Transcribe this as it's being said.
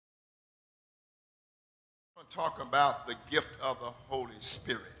talk about the gift of the Holy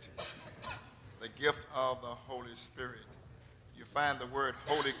Spirit. The gift of the Holy Spirit. You find the word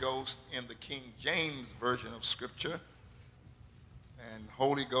Holy Ghost in the King James Version of Scripture. And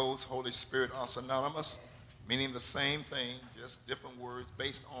Holy Ghost, Holy Spirit are synonymous, meaning the same thing, just different words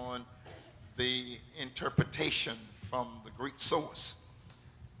based on the interpretation from the Greek source.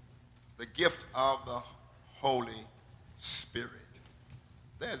 The gift of the Holy Spirit.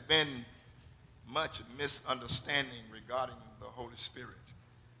 There's been much misunderstanding regarding the Holy Spirit.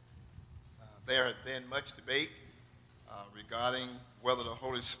 There has been much debate regarding whether the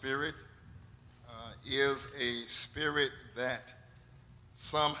Holy Spirit is a spirit that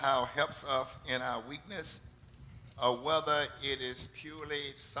somehow helps us in our weakness, or whether it is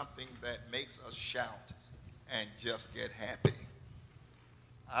purely something that makes us shout and just get happy.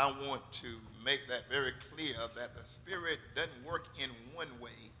 I want to make that very clear that the Spirit doesn't work in one way.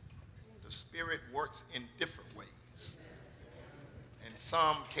 The Spirit works in different ways. In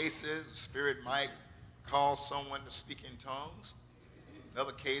some cases, the Spirit might cause someone to speak in tongues. In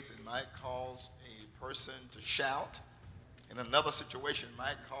another case, it might cause a person to shout. In another situation, it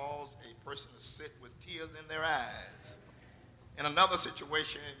might cause a person to sit with tears in their eyes. In another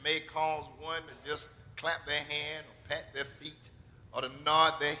situation, it may cause one to just clap their hand or pat their feet or to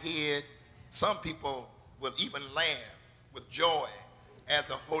nod their head. Some people will even laugh with joy as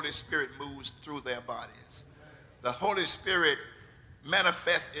the Holy Spirit moves through their bodies. The Holy Spirit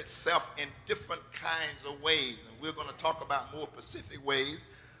manifests itself in different kinds of ways, and we're going to talk about more specific ways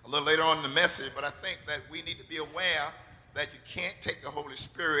a little later on in the message, but I think that we need to be aware that you can't take the Holy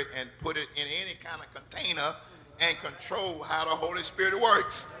Spirit and put it in any kind of container and control how the Holy Spirit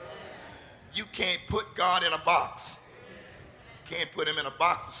works. You can't put God in a box. You can't put him in a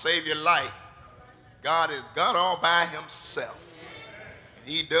box to save your life. God is God all by himself.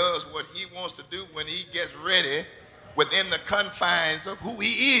 He does what he wants to do when he gets ready within the confines of who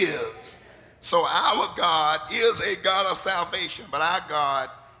he is. So our God is a God of salvation, but our God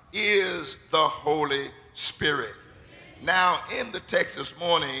is the Holy Spirit. Now, in the text this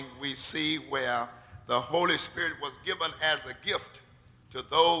morning, we see where the Holy Spirit was given as a gift to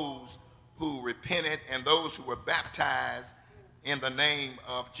those who repented and those who were baptized in the name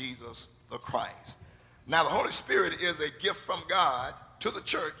of Jesus the Christ. Now, the Holy Spirit is a gift from God to the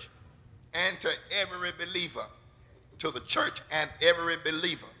church and to every believer. To the church and every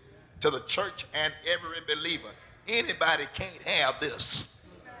believer. To the church and every believer. Anybody can't have this.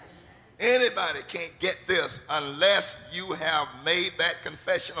 Anybody can't get this unless you have made that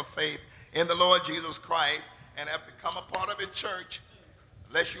confession of faith in the Lord Jesus Christ and have become a part of his church.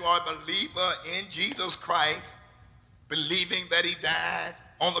 Unless you are a believer in Jesus Christ, believing that he died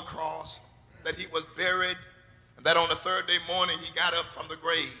on the cross, that he was buried, and that on the third day morning he got up from the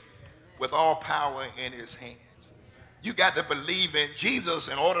grave with all power in his hands. You got to believe in Jesus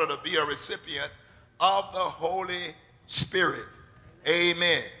in order to be a recipient of the Holy Spirit.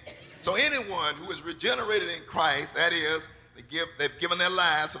 Amen. So anyone who is regenerated in Christ, that is, they've given their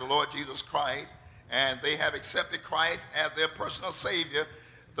lives to the Lord Jesus Christ, and they have accepted Christ as their personal Savior,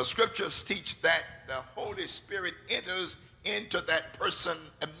 the scriptures teach that the Holy Spirit enters into that person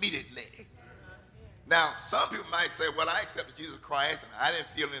immediately. Now, some people might say, well, I accepted Jesus Christ, and I didn't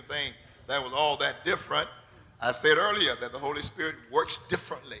feel anything that was all that different. I said earlier that the Holy Spirit works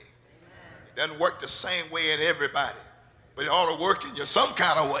differently. It doesn't work the same way in everybody, but it ought to work in you some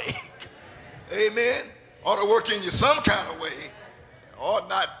kind of way. Amen. Ought to work in you some kind of way. It ought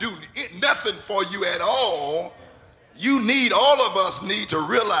not do nothing for you at all. All of us need to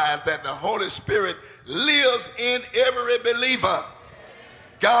realize that the Holy Spirit lives in every believer.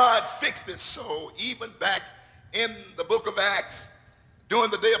 God fixed it so even back in the book of Acts during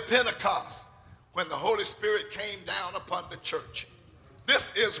the day of Pentecost when the Holy Spirit came down upon the church.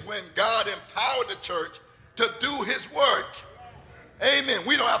 This is when God empowered the church to do his work. Amen.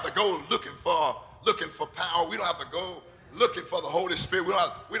 We don't have to go looking for power. We don't have to go looking for the Holy Spirit. We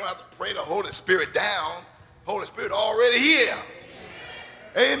don't have to pray the Holy Spirit down. Holy Spirit already here.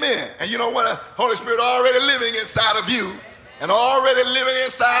 Amen. And you know what? The Holy Spirit already living inside of you and already living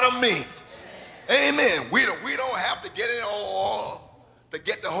inside of me. Amen. We don't have to get in all to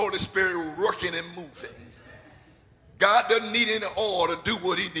get the Holy Spirit working and moving. God doesn't need any oil to do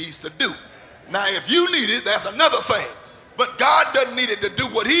what he needs to do. Now, if you need it, that's another thing. But God doesn't need it to do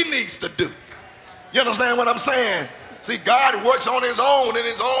what he needs to do. You understand what I'm saying? See, God works on his own, in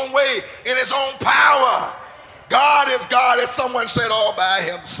his own way, in his own power. God, as someone said, all by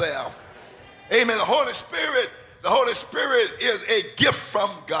himself. Amen. The Holy Spirit is a gift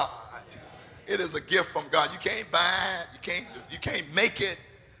from God. It is a gift from God. You can't buy it. You can't make it.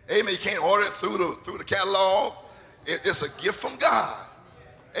 Amen. You can't order it through the catalog. It's a gift from God.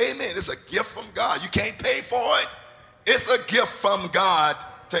 Amen. It's a gift from God. You can't pay for it. It's a gift from God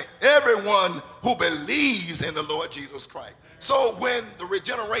to everyone who believes in the Lord Jesus Christ. So when the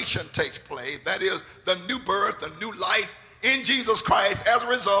regeneration takes place, that is the new birth, the new life in Jesus Christ as a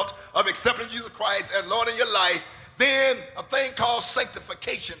result of accepting Jesus Christ as Lord in your life, then a thing called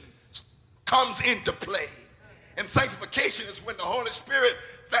sanctification comes into play. And sanctification is when the Holy Spirit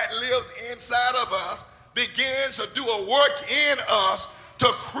that lives inside of us begins to do a work in us to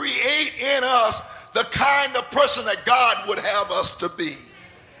create in us the kind of person that God would have us to be.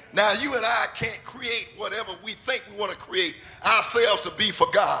 Now, you and I can't create whatever we think we want to create ourselves to be for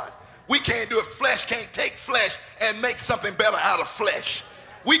God. We can't do it. Flesh can't take flesh and make something better out of flesh.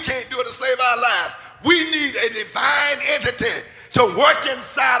 We can't do it to save our lives. We need a divine entity to work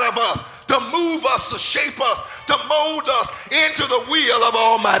inside of us, to move us, to shape us, to mold us into the will of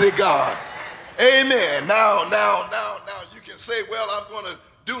Almighty God. Amen. Now, you can say, well, I'm going to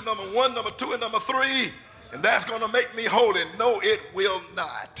do number 1, number 2, and number 3, and that's going to make me holy. No, it will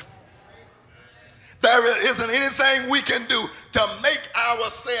not. There isn't anything we can do to make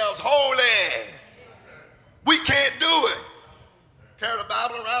ourselves holy. We can't do it. Carry the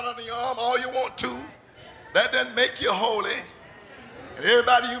Bible around under your arm all you want to. That doesn't make you holy. And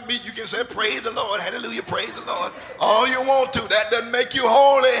everybody you meet, you can say, praise the Lord, hallelujah, praise the Lord, all you want to. That doesn't make you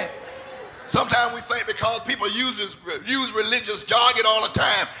holy. Sometimes we think because people use religious jargon all the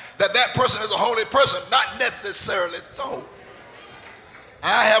time that person is a holy person. Not necessarily so.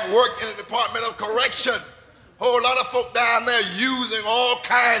 I have worked in the Department of Correction. A whole lot of folk down there using all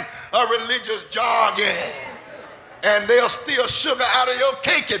kind of religious jargon. And they'll steal sugar out of your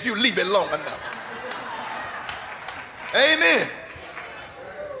cake if you leave it long enough. Amen.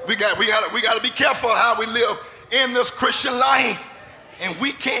 We got to be careful how we live in this Christian life. And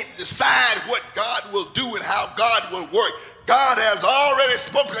we can't decide what God will do and how God will work. God has already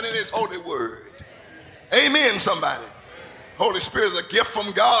spoken in his holy word. Amen, somebody. Holy Spirit is a gift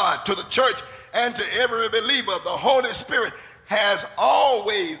from God to the church and to every believer. The Holy Spirit has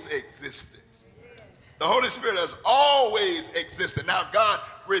always existed. The Holy Spirit has always existed. Now, God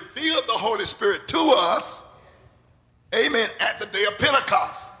revealed the Holy Spirit to us, amen, at the day of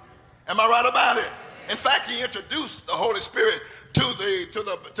Pentecost. Am I right about it? In fact, he introduced the Holy Spirit to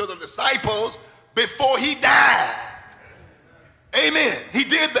the disciples before he died. Amen. He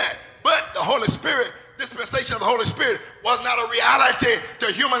did that. But the Holy Spirit, dispensation of the Holy Spirit, was not a reality to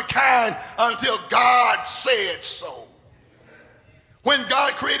humankind until God said so. When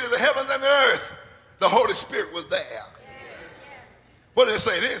God created the heavens and the earth, the Holy Spirit was there. What did it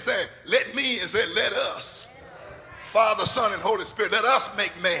say? It didn't say, let me. It said, let us. Father, Son, and Holy Spirit, let us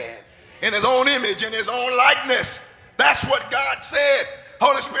make man in his own image, in his own likeness. That's what God said.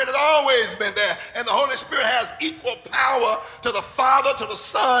 Holy Spirit has always been there. And the Holy Spirit has equal power to the Father, to the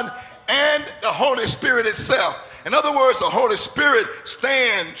Son, and the Holy Spirit itself. In other words, the Holy Spirit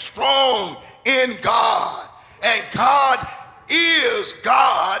stands strong in God. And God is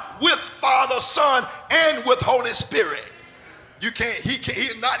God with Father, Son, and with Holy Spirit. He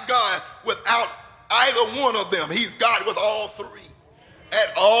is not God without either one of them. He's God with all three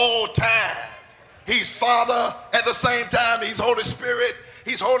at all times. He's Father at the same time. He's Holy Spirit.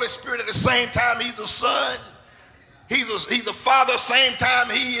 He's Holy Spirit at the same time. He's the Son. He's the Father same time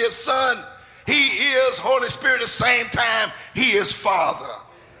he is Son. He is Holy Spirit at the same time he is Father.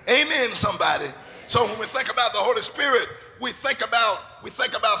 Amen, somebody. So when we think about the Holy Spirit, we think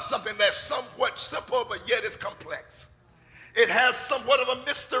about something that's somewhat simple, but yet it's complex. It has somewhat of a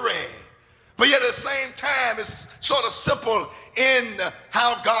mystery, but yet at the same time it's sort of simple in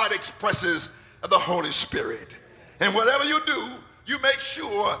how God expresses the Holy Spirit. And whatever you do, you make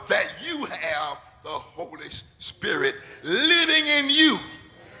sure that you have the Holy Spirit living in you.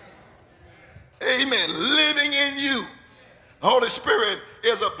 Amen. Living in you. The Holy Spirit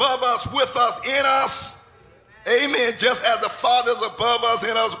is above us, with us, in us. Amen. Just as the Father is above us,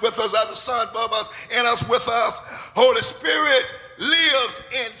 in us, with us, as the Son above us, in us, with us, Holy Spirit lives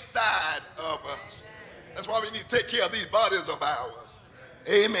inside of us. That's why we need to take care of these bodies of ours.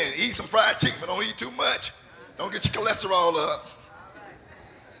 Amen. Eat some fried chicken, but don't eat too much. Don't get your cholesterol up.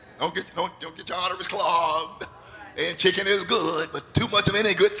 Don't get your arteries clogged. And chicken is good, but too much of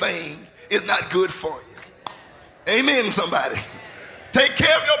any good thing is not good for you. Amen, somebody. Take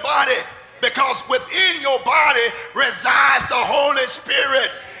care of your body, because within your body resides the Holy Spirit,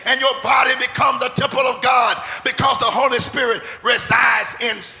 and your body becomes the temple of God because the Holy Spirit resides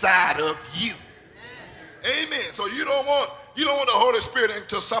inside of you. Amen. So you don't want the Holy Spirit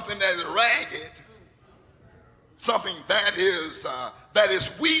into something that is ragged, something that is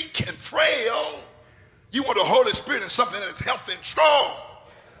weak and frail. You want the Holy Spirit in something that is healthy and strong,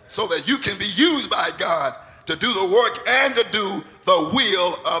 so that you can be used by God to do the work and to do the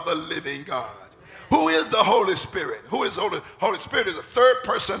will of the living God. Who is the Holy Spirit? Who is the Holy Spirit? Is the third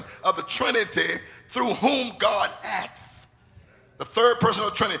person of the Trinity through whom God acts. The third person of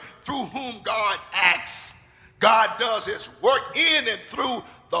the Trinity through whom God acts. God does his work in and through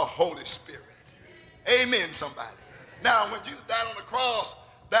the Holy Spirit. Amen, somebody. Now, when Jesus died on the cross,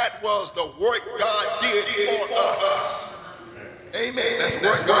 that was the work God did for us. Amen. That's the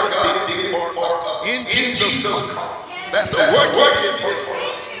work God did for us. In Jesus' cross. That's the work He did for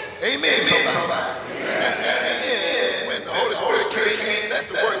us. Amen, somebody. And when the Holy Spirit came, that's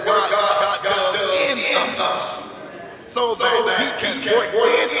the work God does in us. So that He can work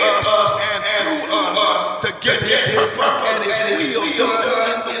in us and through us to get His purpose and His will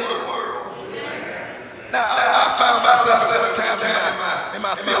done in the world. Now, I found myself several times in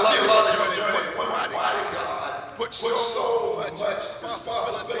my theological journey, why did God put so much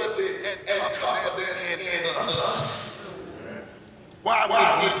responsibility and confidence in us? Why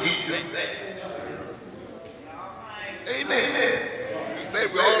would He do that? Amen. He said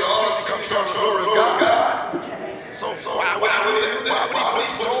we all seek to come short of the glory of God. So why would He do that? Why would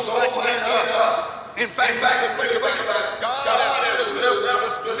He put so much in us? In fact, think about it. God has left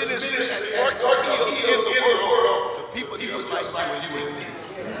us ministry and work in the world to people just like you and me.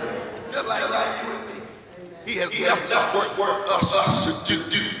 Just like you and me. He has left work for us to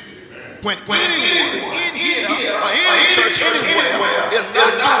do. When anyone in here or any church anywhere is not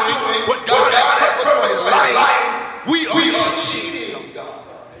doing what God has purposed for his life, we are cheating of God.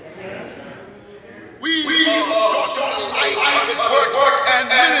 We are short of the life of his work and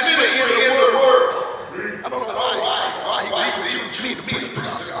ministry in the world. I don't know why he would choose me to preach the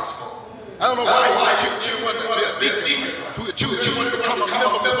gospel. I don't know why he would choose me to be a deacon, to choose me to become a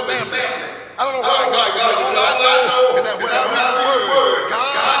member of his family. I don't know why God would do that. I know that when I read the word,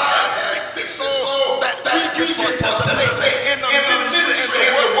 God has fixed it so that we can participate